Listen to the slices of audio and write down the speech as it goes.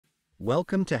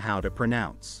Welcome to How to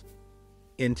Pronounce.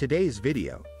 In today's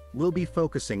video, we'll be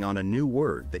focusing on a new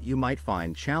word that you might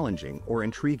find challenging or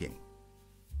intriguing.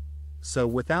 So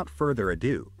without further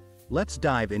ado, let's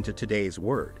dive into today's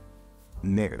word,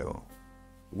 Negro.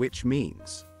 which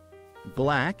means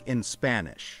black in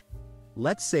Spanish.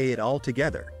 Let's say it all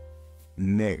together.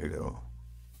 Negro.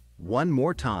 One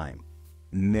more time.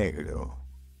 Negro.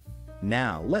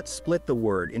 Now let's split the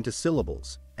word into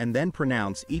syllables and then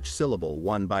pronounce each syllable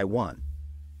one by one.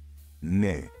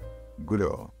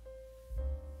 Negro.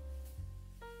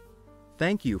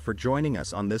 Thank you for joining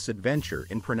us on this adventure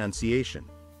in pronunciation.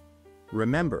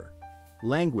 Remember,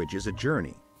 language is a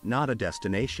journey, not a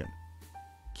destination.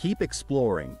 Keep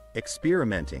exploring,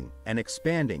 experimenting, and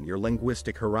expanding your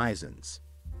linguistic horizons.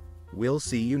 We'll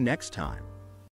see you next time.